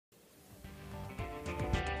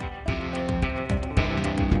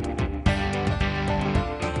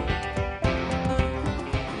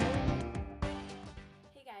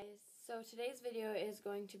So today's video is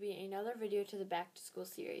going to be another video to the back to school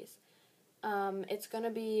series. It's going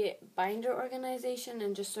to be binder organization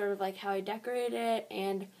and just sort of like how I decorate it,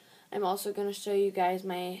 and I'm also going to show you guys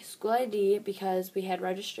my school ID because we had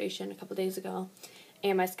registration a couple days ago,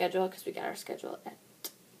 and my schedule because we got our schedule at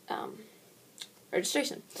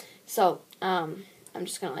registration. So I'm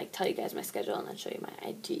just going to like tell you guys my schedule and then show you my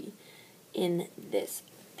ID in this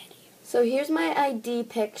video. So here's my ID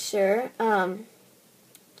picture.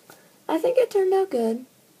 I think it turned out good.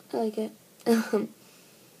 I like it.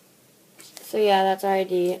 So yeah, that's our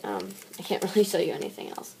ID. I can't really show you anything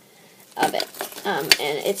else of it. And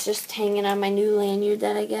it's just hanging on my new lanyard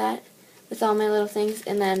that I got with all my little things.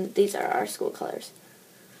 And then these are our school colors.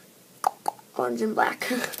 Orange and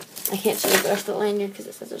black. I can't show you the rest of the lanyard because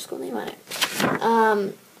it says our school name on it.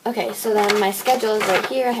 Okay, so then my schedule is right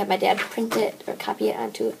here. I had my dad print it or copy it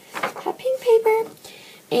onto hot pink paper.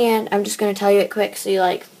 And I'm just going to tell you it quick so you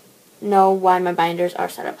like know why my binders are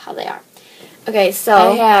set up how they are. Okay, so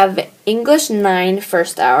I have English 9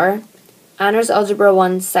 first hour, Honors Algebra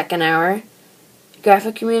 1 second hour,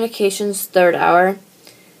 Graphic Communications third hour,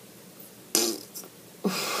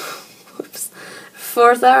 whoops,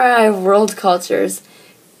 fourth hour I have World Cultures,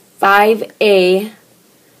 5A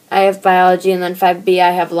I have Biology, and then 5B I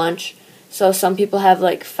have lunch. So some people have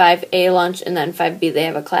like 5A lunch and then 5B they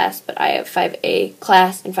have a class, but I have 5A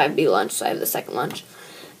class and 5B lunch, so I have the second lunch.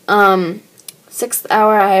 6th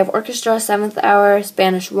hour I have orchestra, 7th hour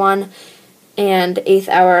Spanish 1, and 8th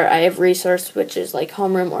hour I have resource, which is like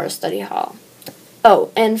homeroom or a study hall.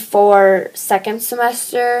 Oh, and for second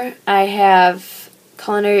semester I have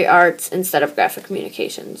culinary arts instead of graphic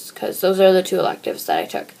communications, because those are the two electives that I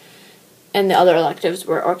took. And the other electives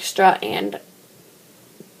were orchestra and,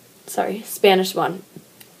 Spanish 1.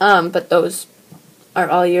 But those are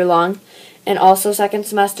all year long. And also second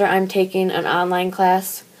semester I'm taking an online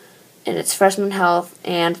class, and it's freshman health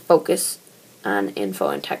and focus on info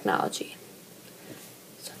and technology.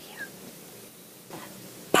 So yeah.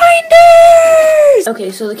 Binders!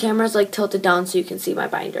 Okay, so the camera's like tilted down so you can see my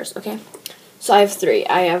binders, okay? So I have 3.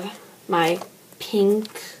 I have my pink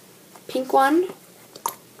one,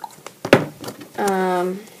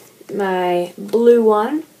 my blue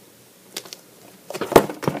one,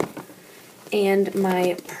 and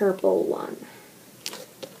my purple one.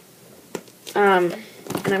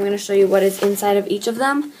 And I'm going to show you what is inside of each of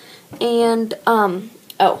them. And, I'm going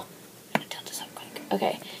to tilt this up quick.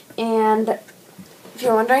 Okay, and if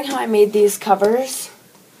you're wondering how I made these covers,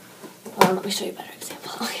 let me show you a better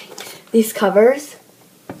example. Okay, these covers,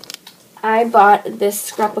 I bought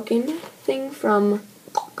this scrapbooking thing from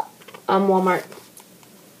Walmart.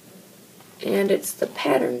 And it's the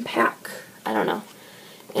pattern pack. I don't know.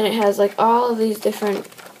 And it has like all of these different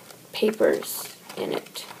papers in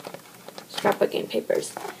it. Scrapbooking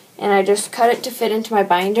papers. And I just cut it to fit into my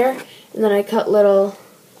binder, and then I cut little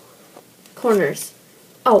corners.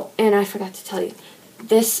 Oh, and I forgot to tell you,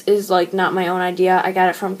 this is like not my own idea. I got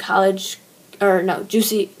it from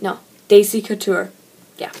Daisy Couture.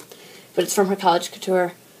 Yeah. But it's from her College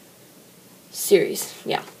Couture series.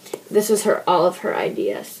 Yeah. This is all of her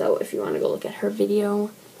ideas, so if you want to go look at her video,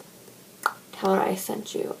 tell her I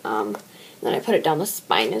sent you. Then I put it down the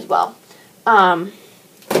spine as well.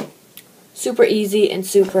 Super easy and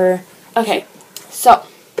super... Okay, so,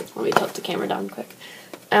 let me tilt the camera down quick.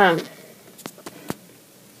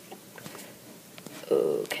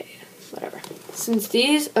 Okay, whatever. Since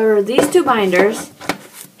these two binders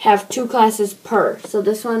have 2 classes per, so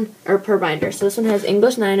this one, or per binder. So this one has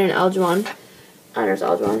English 9 and Algebra 1, Honors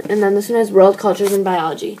Algebra 1, and then this one has World Cultures and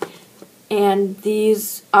Biology. And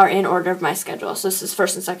these are in order of my schedule. So this is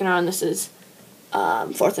 1st and 2nd hour, and this is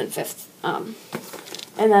 4th and 5th.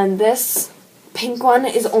 And then this pink one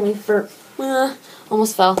is only for,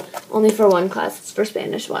 almost fell, only for 1 class. It's for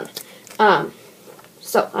Spanish 1.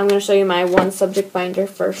 So I'm going to show you my 1 subject binder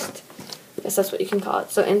first. I guess that's what you can call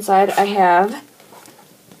it. So inside I have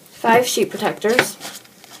 5 sheet protectors.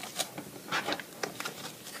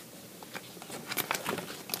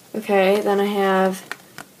 Okay, then I have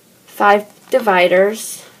 5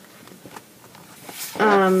 dividers.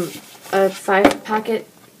 A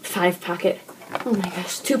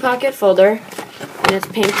 2-pocket folder, and it's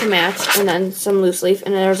pink to match, and then some loose leaf,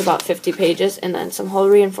 and there's about 50 pages, and then some whole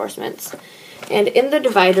reinforcements. And in the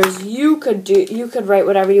dividers, you could write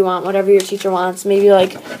whatever you want, whatever your teacher wants, maybe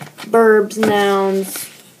like verbs, nouns,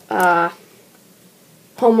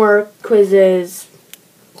 homework, quizzes,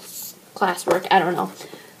 classwork, I don't know.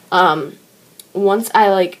 Once I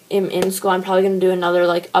am in school, I'm probably going to do another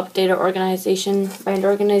update or binder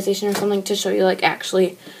organization or something to show you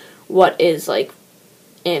actually what is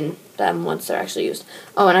in them once they're actually used.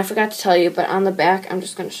 Oh, and I forgot to tell you, but on the back, I'm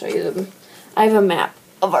just going to show you them. I have a map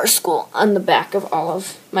of our school on the back of all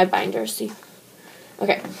of my binders. See?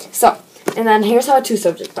 Okay, so, and then here's how a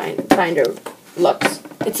 2-subject binder looks.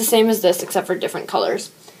 It's the same as this, except for different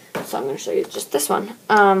colors. So I'm going to show you just this one.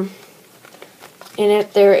 In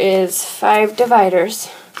it, there is 5 dividers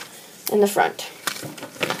in the front.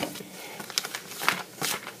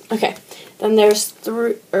 Okay, then there's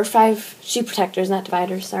 5 sheet protectors, not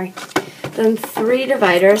dividers, sorry. Then 3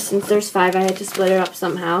 dividers. Since there's 5, I had to split it up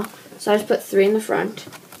somehow. So I just put 3 in the front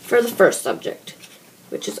for the first subject,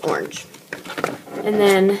 which is orange. And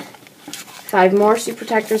then 5 more sheet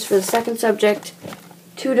protectors for the second subject,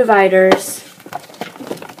 2 dividers,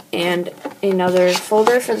 and another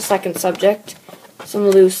folder for the second subject, some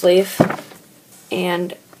loose leaf,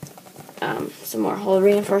 and some more whole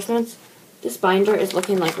reinforcements. This binder is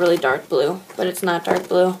looking like really dark blue, but it's not dark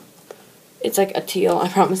blue. It's like a teal, I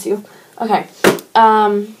promise you. Okay.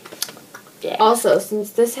 Yeah. Also,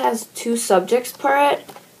 since this has 2 subjects per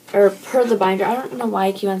the binder, I don't know why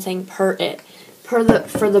I keep on saying per it. For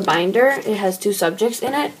the binder, it has 2 subjects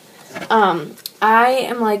in it. I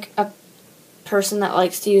am like a person that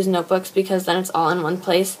likes to use notebooks because then it's all in one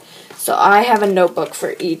place. So I have a notebook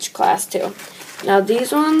for each class too. Now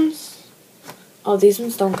these ones, these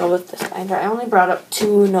ones don't go with this binder. I only brought up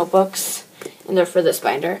 2 notebooks, and they're for this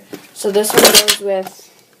binder. So this one goes with,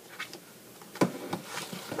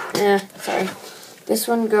 this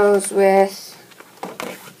one goes with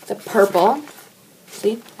the purple.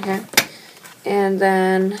 See? Okay. And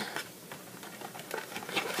then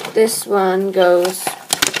this one goes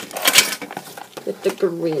with the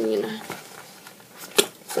green.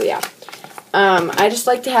 So yeah. I just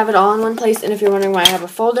like to have it all in one place, and if you're wondering why I have a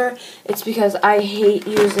folder, it's because I hate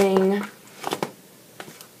using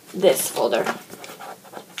this folder.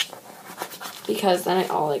 Because then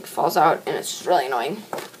it all like falls out and it's just really annoying.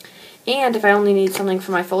 And if I only need something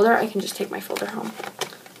for my folder, I can just take my folder home.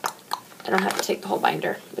 I don't have to take the whole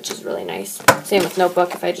binder, which is really nice. Same with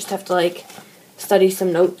notebook, if I just have to like study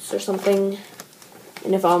some notes or something,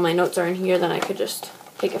 and if all my notes are in here, then I could just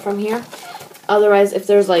take it from here. Otherwise, if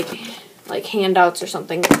there's like handouts or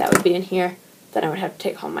something that would be in here, then I would have to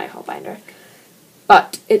take home my whole binder.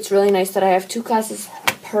 But it's really nice that I have 2 classes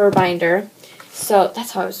per binder. So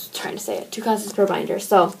that's how I was trying to say it. 2 classes per binder.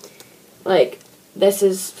 So like this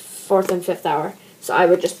is 4th and 5th hour. So I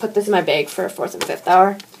would just put this in my bag for 4th and 5th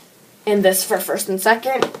hour. And this for 1st and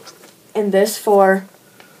 2nd, and this for,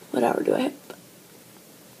 what hour do I have?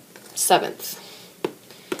 7th.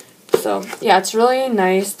 So, yeah, it's really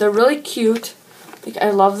nice. They're really cute. Like, I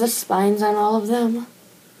love the spines on all of them.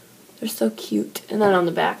 They're so cute. And then on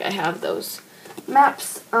the back, I have those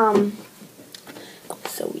maps.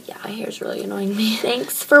 So, yeah, my hair's really annoying me.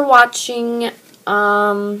 Thanks for watching.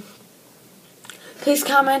 Please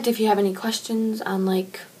comment if you have any questions on,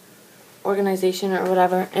 like, organization or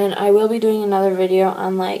whatever, and I will be doing another video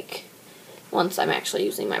on like once I'm actually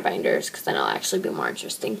using my binders, because then it'll actually be more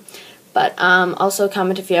interesting. But also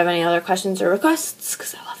comment if you have any other questions or requests,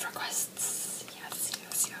 because I love requests. Yes.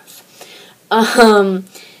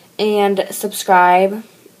 And subscribe.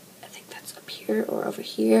 I think that's up here or over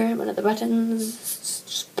here, one of the buttons.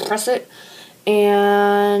 Just press it,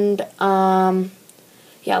 and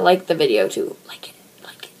yeah, like the video too. Like it.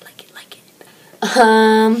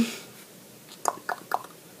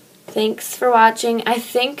 Thanks for watching. I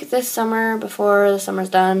think this summer, before the summer's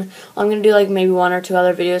done, I'm going to do like maybe 1 or 2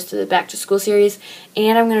 other videos to the Back to School series,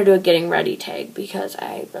 and I'm going to do a Getting Ready tag because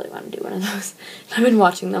I really want to do one of those. I've been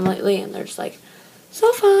watching them lately, and they're just like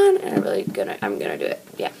so fun, and I'm going to do it.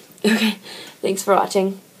 Yeah. Okay. Thanks for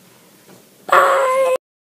watching. Bye.